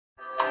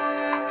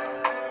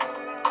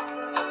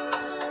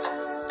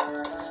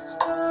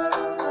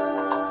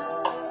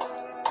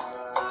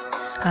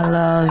I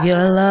love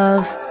your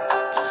love.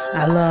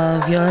 I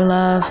love your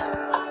love.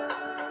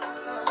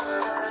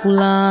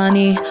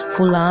 Fulani,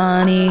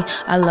 Fulani,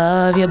 I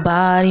love your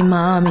body,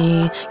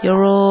 mommy.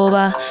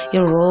 Yoruba,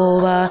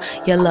 Yoruba,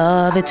 your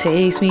love, it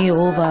takes me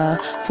over.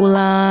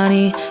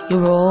 Fulani,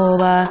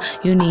 Yoruba,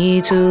 you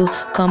need to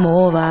come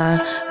over.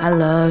 I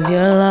love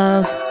your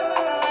love.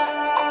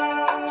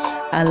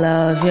 I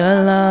love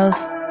your love.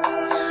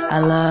 I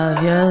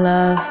love your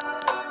love.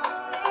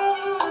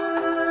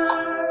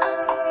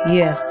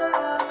 Yeah.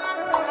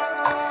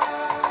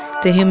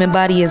 The human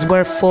body is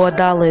worth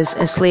 $4.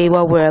 Enslaved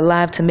while we're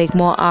alive to make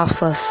more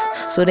off us,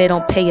 so they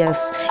don't pay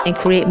us and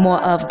create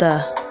more of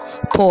the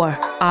poor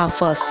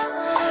off us.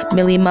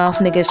 Mealy mouth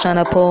niggas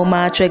tryna pull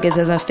my triggers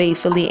as I'm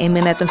faithfully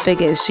aiming at them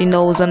figures. She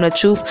knows I'm the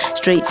truth,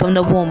 straight from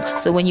the womb.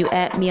 So when you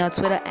at me on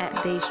Twitter, at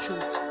Deyj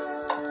Truth.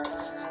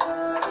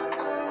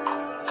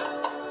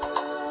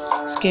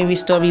 Scary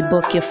story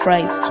book, your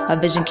frights. My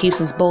vision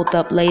keeps us both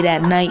up late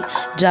at night.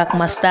 Jock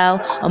my style,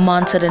 I'm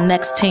on to the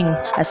next ting.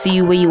 I see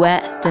you where you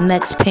at, the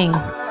next ping.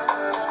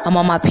 I'm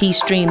on my peace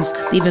streams,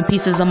 leaving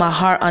pieces of my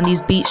heart on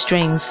these beat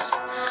strings.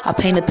 I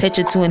paint a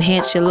picture to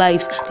enhance your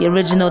life, the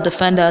original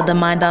defender of the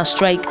mind on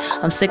strike.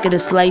 I'm sick of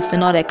this life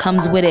and all that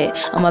comes with it.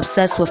 I'm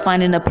obsessed with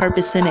finding a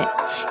purpose in it,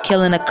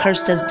 killing a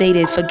curse that's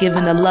dated,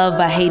 forgiving the love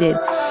I hated.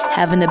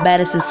 Having the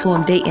baddest is who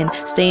I'm dating,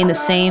 staying the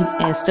same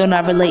and still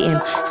not relating,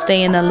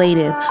 staying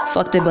elated,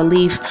 fuck their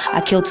belief, I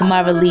kill to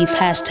my relief.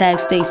 Hashtag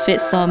stay fit,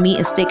 so I'm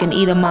eating steak and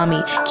eat a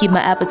mommy. Keep my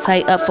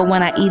appetite up for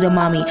when I eat a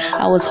mommy.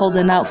 I was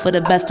holding out for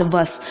the best of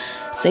us,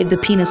 save the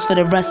peanuts for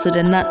the rest of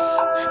the nuts.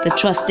 The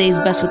trust stays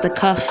best with the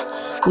cuff,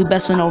 we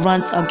best with no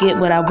runts. I'll get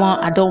what I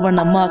want, I don't run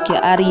amok.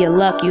 You're out of your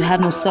luck, you have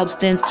no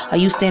substance. Are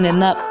you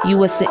standing up? You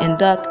were sitting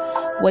duck.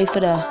 Wait for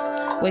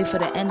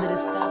the end of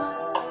this stuff.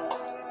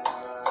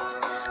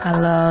 I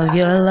love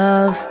your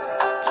love.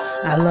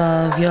 I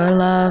love your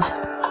love.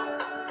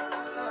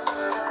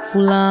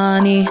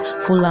 Fulani,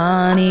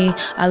 Fulani,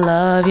 I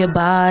love your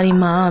body,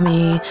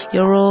 mommy.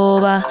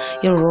 Yoruba,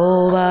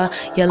 Yoruba,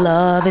 your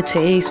love, it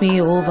takes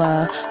me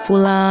over.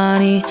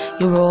 Fulani,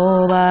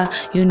 Yoruba,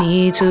 you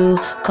need to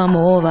come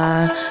over.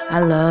 I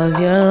love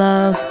your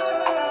love.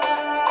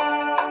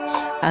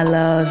 I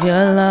love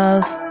your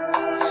love.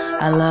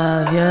 I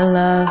love your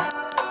love.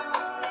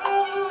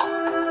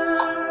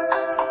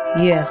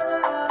 Yeah.